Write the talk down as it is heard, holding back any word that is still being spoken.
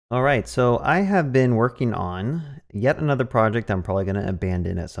All right, so I have been working on yet another project I'm probably going to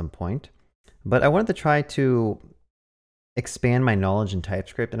abandon at some point, but I wanted to try to expand my knowledge in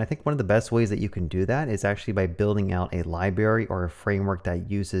TypeScript, and I think one of the best ways that you can do that is actually by building out a library or a framework that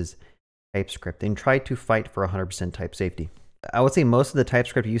uses TypeScript and try to fight for 100% type safety. I would say most of the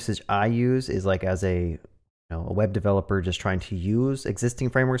TypeScript usage I use is like as a a web developer just trying to use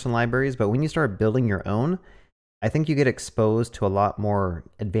existing frameworks and libraries, but when you start building your own, I think you get exposed to a lot more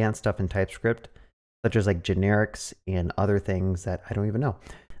advanced stuff in TypeScript, such as like generics and other things that I don't even know.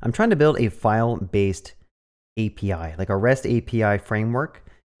 I'm trying to build a file-based API, like a REST API framework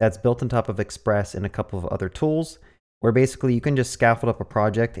that's built on top of Express and a couple of other tools, where basically you can just scaffold up a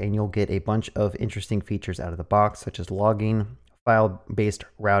project and you'll get a bunch of interesting features out of the box, such as logging, file-based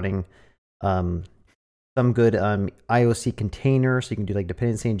routing, some good IOC containers, so you can do like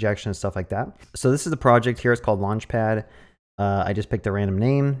dependency injection and stuff like that. So this is the project here. It's called Launchpad. I just picked a random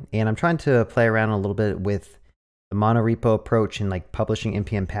name, and I'm trying to play around a little bit with the monorepo approach and like publishing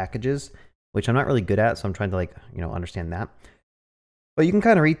npm packages, which I'm not really good at. So I'm trying to like understand that. But you can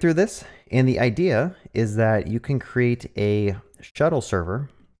kind of read through this, and the idea is that you can create a shuttle server,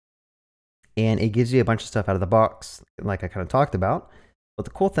 and it gives you a bunch of stuff out of the box, like I kind of talked about. But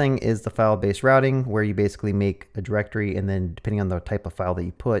the cool thing is the file-based routing, where you basically make a directory, and then depending on the type of file that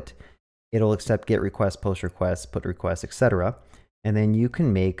you put, it'll accept GET requests, POST requests, PUT requests, etc. And then you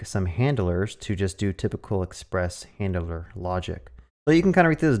can make some handlers to just do typical Express handler logic. So you can kind of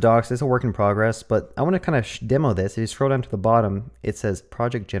read through this docs. It's a work in progress, but I want to kind of demo this. If you scroll down to the bottom, it says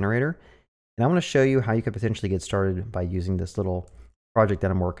Project Generator, and I want to show you how you could potentially get started by using this little project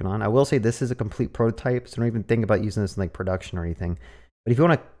that I'm working on. I will say this is a complete prototype, so don't even think about using this in like production or anything. But if you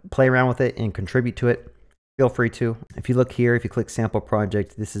want to play around with it and contribute to it, feel free to. If you look here, if you click sample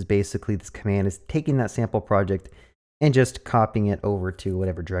project, this is basically, this command is taking that sample project and just copying it over to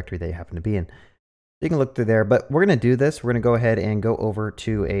whatever directory they happen to be in. You can look through there, but we're going to do this. We're going to go ahead and go over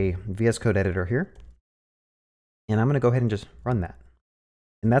to a VS Code editor here. And I'm going to go ahead and just run that.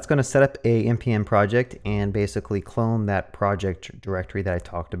 And that's going to set up a npm project and basically clone that project directory that I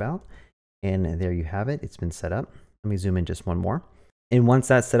talked about. And there you have it. It's been set up. Let me zoom in just one more. And once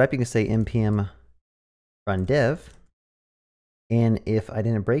that's set up, you can say npm run dev. And if I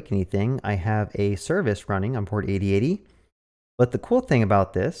didn't break anything, I have a service running on port 8080. But the cool thing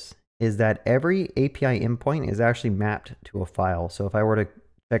about this is that every API endpoint is actually mapped to a file. So if I were to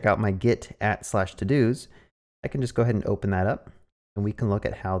check out my git @/todos, I can just go ahead and open that up, and we can look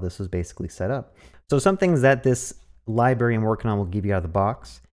at how this was basically set up. So some things that this library I'm working on will give you out of the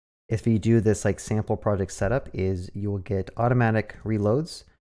box, if you do this like sample project setup, is you will get automatic reloads.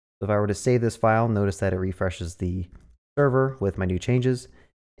 So if I were to save this file, notice that it refreshes the server with my new changes.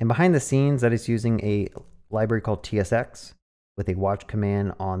 And behind the scenes, that is using a library called tsx with a watch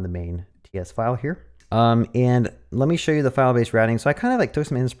command on the main ts file here. And let me show you the file-based routing. So I kind of like took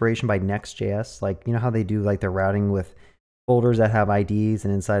some inspiration by Next.js, like how they do like their routing with folders that have IDs,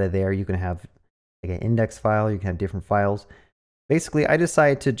 and inside of there you can have like an index file, you can have different files. Basically, I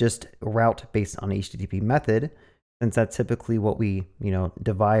decided to just route based on HTTP method, since that's typically what we,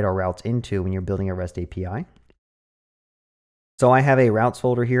 divide our routes into when you're building a REST API. So I have a routes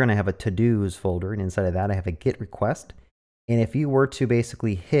folder here, and I have a to-dos folder, and inside of that I have a GET request. And if you were to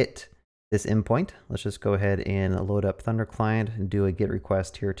basically hit this endpoint, let's just go ahead and load up Thunder Client and do a GET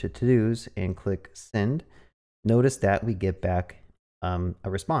request here to to-dos and click send. Notice that we get back a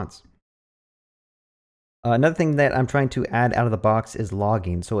response. Another thing that I'm trying to add out of the box is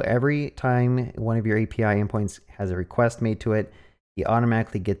logging. So every time one of your API endpoints has a request made to it, you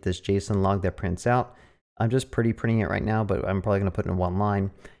automatically get this JSON log that prints out. I'm just printing it right now, but I'm probably going to put it in one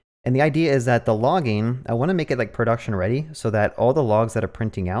line. And the idea is that the logging, I want to make it like production ready, so that all the logs that are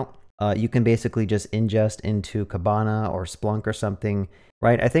printing out, you can basically just ingest into Kibana or Splunk or something,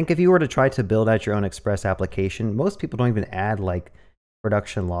 right? I think if you were to try to build out your own Express application, most people don't even add like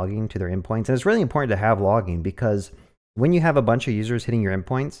production logging to their endpoints. And it's really important to have logging, because when you have a bunch of users hitting your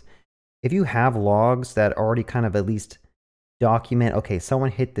endpoints, if you have logs that already kind of at least document, okay,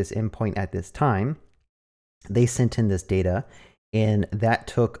 someone hit this endpoint at this time, they sent in this data, and that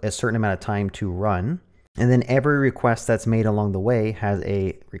took a certain amount of time to run. And then every request that's made along the way has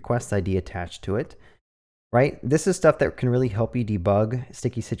a request ID attached to it, right? This is stuff that can really help you debug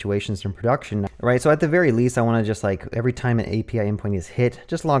sticky situations in production, right? So at the very least, I want to just like every time an API endpoint is hit,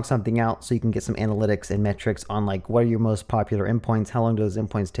 just log something out so you can get some analytics and metrics on like what are your most popular endpoints, how long do those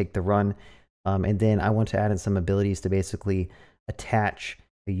endpoints take to run, and then I want to add in some abilities to basically attach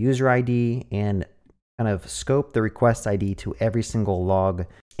a user ID and kind of scope the request ID to every single log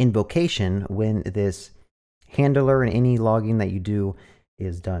invocation when this handler and any logging that you do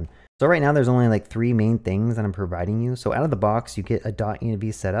is done. So right now there's only like 3 main things that I'm providing you. So out of the box, you get a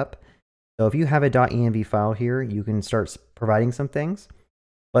 .env setup. So if you have a .env file here, you can start providing some things.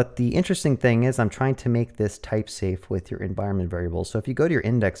 But the interesting thing is I'm trying to make this type safe with your environment variables. So if you go to your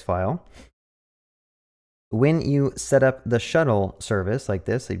index file, when you set up the shuttle service like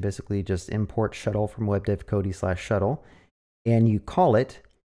this, so you basically just import shuttle from webdev/shuttle, and you call it,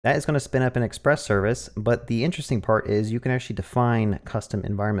 that is going to spin up an express service. But the interesting part is you can actually define custom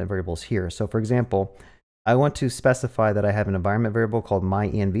environment variables here. So for example, I want to specify that I have an environment variable called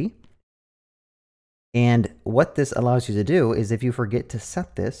myenv. And what this allows you to do is if you forget to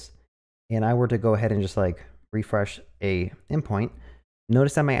set this, and I were to go ahead and just like refresh a endpoint,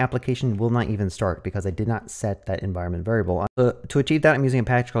 notice that my application will not even start because I did not set that environment variable. So to achieve that, I'm using a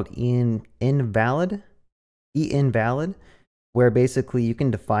package called envalid, where basically you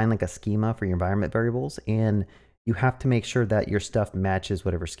can define like a schema for your environment variables, and you have to make sure that your stuff matches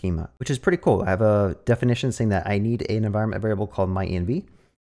whatever schema, which is pretty cool. I have a definition saying that I need an environment variable called myenv,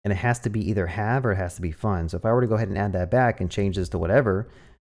 and it has to be either have or it has to be fun. So if I were to go ahead and add that back and change this to whatever,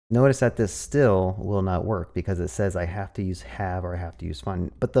 notice that this still will not work because it says I have to use have or I have to use fun.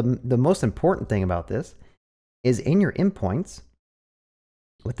 But the most important thing about this is in your endpoints,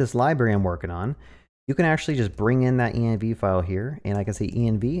 with this library I'm working on, you can actually just bring in that env file here, and I can say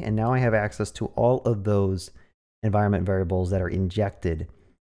env, and now I have access to all of those environment variables that are injected.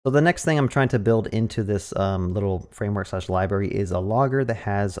 So the next thing I'm trying to build into this little framework/library is a logger that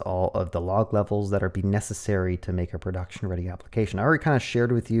has all of the log levels that are be necessary to make a production-ready application. I already kind of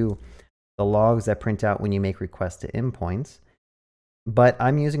shared with you the logs that print out when you make requests to endpoints, but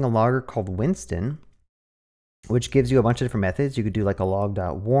I'm using a logger called Winston, which gives you a bunch of different methods. You could do like a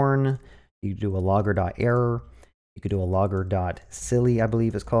log.warn, you could do a logger.error, you could do a logger.silly, I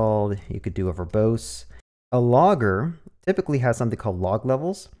believe it's called. You could do a verbose. A logger typically has something called log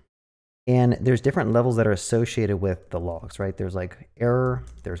levels, and there's different levels that are associated with the logs, right? There's like error,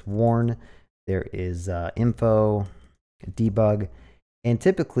 there's warn, there is info, debug, and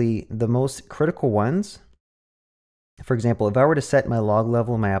typically the most critical ones, for example, if I were to set my log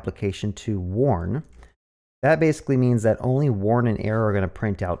level in my application to warn, that basically means that only warn and error are going to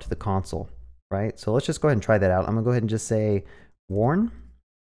print out to the console, right? So let's just go ahead and try that out. I'm going to go ahead and just say warn.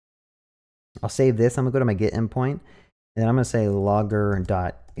 I'll save this. I'm going to go to my Git endpoint, and then I'm going to say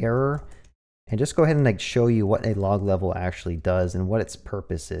logger.error, and just go ahead and like show you what a log level actually does and what its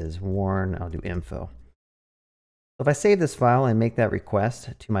purpose is. Warn, I'll do info. So if I save this file and make that request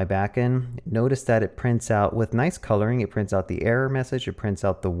to my backend, notice that it prints out with nice coloring. It prints out the error message, it prints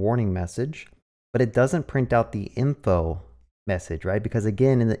out the warning message, but it doesn't print out the info message, right? Because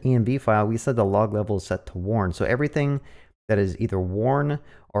again, in the env file, we said the log level is set to warn. So everything that is either warn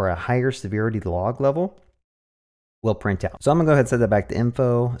or a higher severity log level will print out. So I'm gonna go ahead and set that back to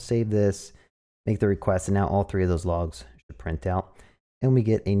info, save this, make the request, and now all 3 of those logs should print out. And we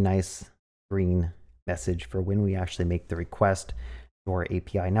get a nice green message for when we actually make the request to our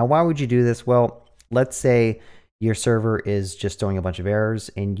API. Now, why would you do this? Well, let's say your server is just throwing a bunch of errors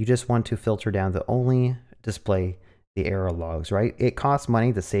and you just want to filter down to only display the error logs, right? It costs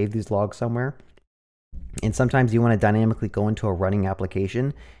money to save these logs somewhere. And sometimes you want to dynamically go into a running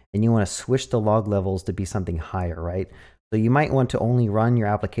application and you want to switch the log levels to be something higher, right? So you might want to only run your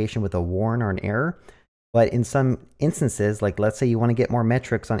application with a warn or an error, but in some instances, like let's say you want to get more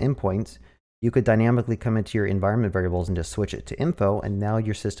metrics on endpoints, you could dynamically come into your environment variables and just switch it to info, and now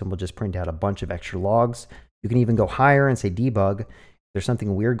your system will just print out a bunch of extra logs. You can even go higher and say debug. If there's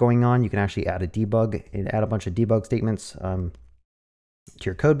something weird going on, you can actually add a debug and add a bunch of debug statements to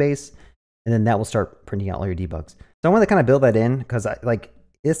your code base, and then that will start printing out all your debugs. So I want to kind of build that in because like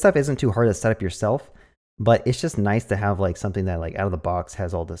this stuff isn't too hard to set up yourself, but it's just nice to have like something that like out of the box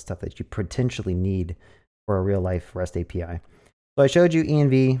has all this stuff that you potentially need for a real life REST API. So I showed you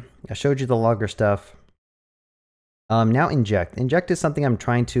env, I showed you the logger stuff. Now inject. Inject is something I'm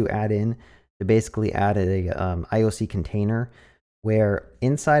trying to add in to basically add a IOC container where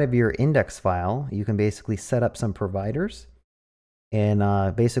inside of your index file, you can basically set up some providers,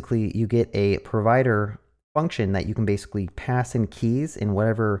 and basically you get a provider function that you can basically pass in keys in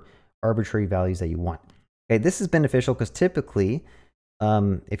whatever arbitrary values that you want. Okay, this is beneficial because typically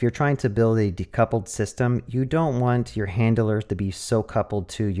if you're trying to build a decoupled system, you don't want your handlers to be so coupled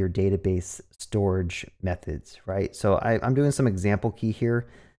to your database storage methods, right? So I'm doing some example key here,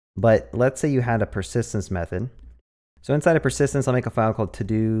 but let's say you had a persistence method. So inside of persistence, I'll make a file called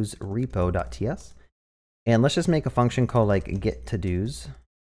todos repo.ts. And let's just make a function called like get todos.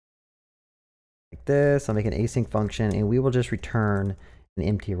 Like this, I'll make an async function, and we will just return an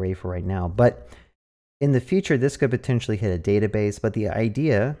empty array for right now. But in the future, this could potentially hit a database, but the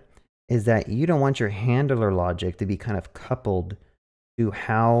idea is that you don't want your handler logic to be kind of coupled to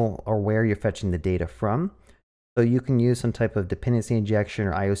how or where you're fetching the data from. So you can use some type of dependency injection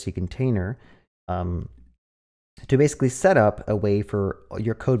or IOC container to basically set up a way for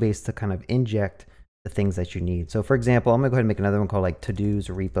your code base to kind of inject the things that you need. So for example, I'm gonna go ahead and make another one called like to-dos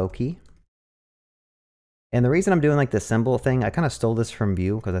repo key. And the reason I'm doing like the symbol thing, I kind of stole this from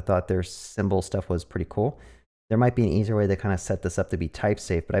Vue because I thought their symbol stuff was pretty cool. There might be an easier way to kind of set this up to be type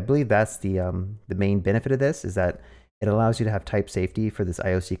safe, but I believe that's the main benefit of this, is that it allows you to have type safety for this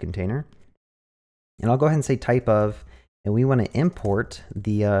IOC container. And I'll go ahead and say type of, and we want to import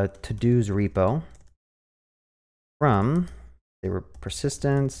the to-dos repo from, they were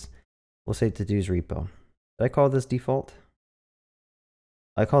persistence, we'll say to-dos repo. Did I call this default?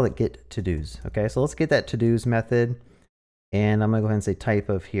 I call it get to-dos. Okay, so let's get that to-dos method, and I'm gonna go ahead and say type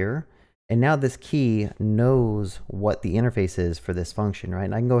of here. And now this key knows what the interface is for this function, right?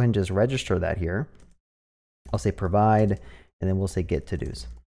 And I can go ahead and just register that here. I'll say provide, and then we'll say get to-dos,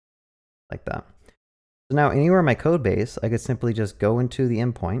 like that. So now anywhere in my code base, I could simply just go into the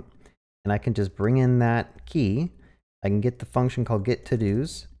endpoint, and I can just bring in that key. I can get the function called get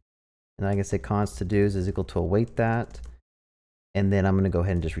to-dos, and I can say const to-dos is equal to await that. And then I'm going to go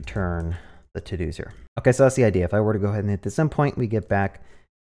ahead and just return the to-dos here. Okay, so that's the idea. If I were to go ahead and hit this endpoint, we get back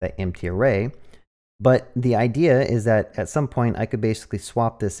that empty array. But the idea is that at some point, I could basically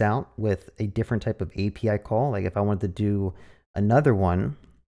swap this out with a different type of API call. Like if I wanted to do another one,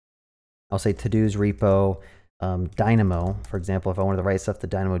 I'll say to-dos repo Dynamo. For example, if I wanted to write stuff to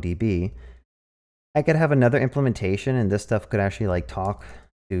DynamoDB, I could have another implementation, and this stuff could actually like talk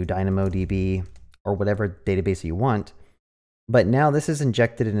to DynamoDB or whatever database you want. But now this is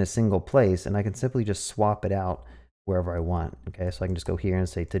injected in a single place, and I can simply just swap it out wherever I want. Okay, so I can just go here and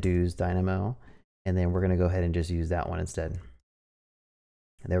say to-dos Dynamo, and then we're going to go ahead and just use that one instead.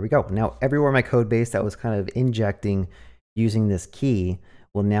 And there we go. Now everywhere in my code base that was kind of injecting using this key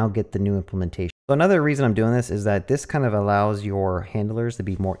will now get the new implementation. So another reason I'm doing this is that this kind of allows your handlers to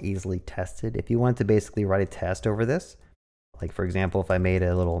be more easily tested. If you want to basically write a test over this, like for example, if I made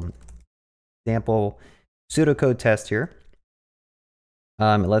a little example pseudocode test here,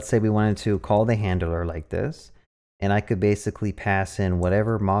 let's say we wanted to call the handler like this, and I could basically pass in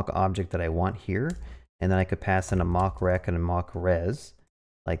whatever mock object that I want here, and then I could pass in a mock rec and a mock res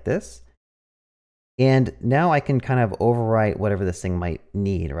like this. And now I can kind of overwrite whatever this thing might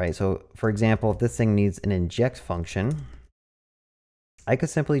need, right? So for example, if this thing needs an inject function, I could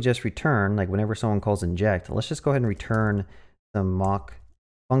simply just return, like whenever someone calls inject, let's just go ahead and return the mock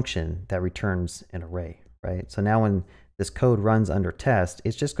function that returns an array, right? So now when this code runs under test,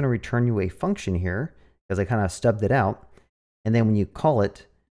 it's just going to return you a function here because I kind of stubbed it out. And then when you call it,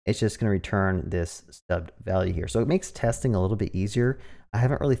 it's just going to return this stubbed value here. So it makes testing a little bit easier. I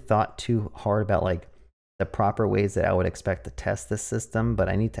haven't really thought too hard about like the proper ways that I would expect to test this system, but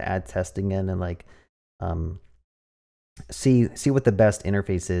I need to add testing in and like see what the best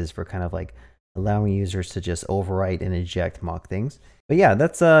interface is for kind of like allowing users to just overwrite and inject mock things. But yeah,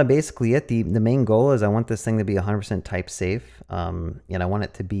 that's basically it. The main goal is I want this thing to be 100% type safe, and I want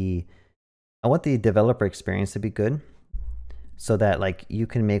the developer experience to be good, so that like you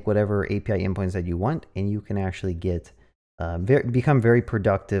can make whatever API endpoints that you want, and you can actually get become very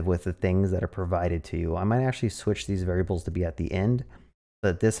productive with the things that are provided to you. I might actually switch these variables to be at the end,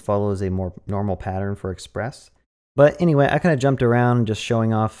 so that this follows a more normal pattern for Express. But anyway, I kind of jumped around just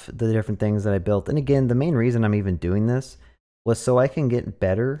showing off the different things that I built. And again, the main reason I'm even doing this was so I can get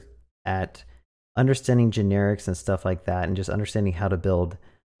better at understanding generics and stuff like that, and just understanding how to build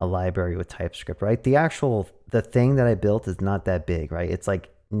a library with TypeScript, right? The thing that I built is not that big, right? It's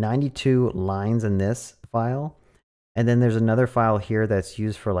like 92 lines in this file. And then there's another file here that's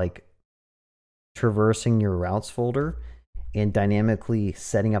used for like traversing your routes folder and dynamically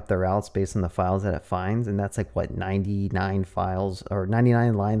setting up the routes based on the files that it finds. And that's like what, 99 files or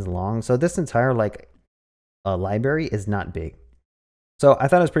 99 lines long. So this entire like library is not big. So I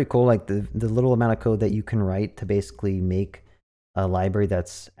thought it was pretty cool, like the little amount of code that you can write to basically make a library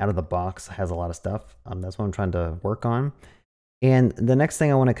that's out of the box, has a lot of stuff. That's what I'm trying to work on. And the next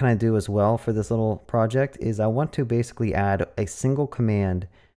thing I want to kind of do as well for this little project is I want to basically add a single command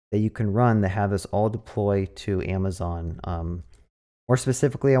that you can run to have this all deploy to Amazon. More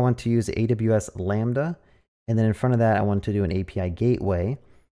specifically, I want to use AWS Lambda. And then in front of that, I want to do an API gateway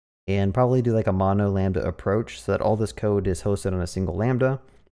and probably do like a mono Lambda approach so that all this code is hosted on a single Lambda.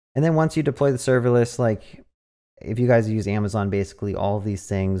 And then once you deploy the serverless, like if you guys use Amazon, basically all of these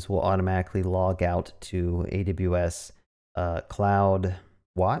things will automatically log out to AWS Cloud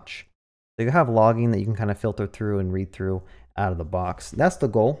Watch. So you have logging that you can kind of filter through and read through out of the box. That's the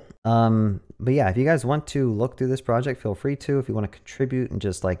goal. But yeah, if you guys want to look through this project, feel free to. If you want to contribute and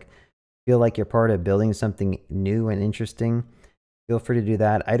just like feel like you're part of building something new and interesting, feel free to do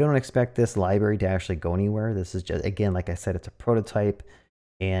that. I don't expect this library to actually go anywhere. This is just, again, like I said, it's a prototype,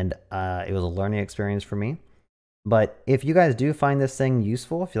 and it was a learning experience for me. But if you guys do find this thing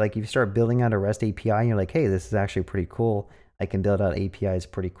useful, if you start building out a REST API and you're like, hey, this is actually pretty cool, I can build out APIs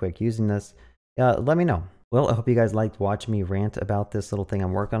pretty quick using this, let me know. Well, I hope you guys liked watching me rant about this little thing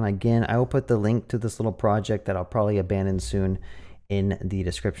I'm working on. Again, I will put the link to this little project that I'll probably abandon soon in the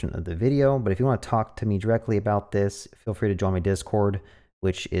description of the video. But if you want to talk to me directly about this, feel free to join my Discord,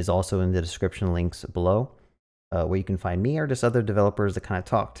 which is also in the description links below, where you can find me or just other developers to kind of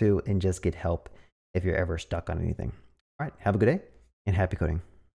talk to and just get help if you're ever stuck on anything. All right, have a good day and happy coding.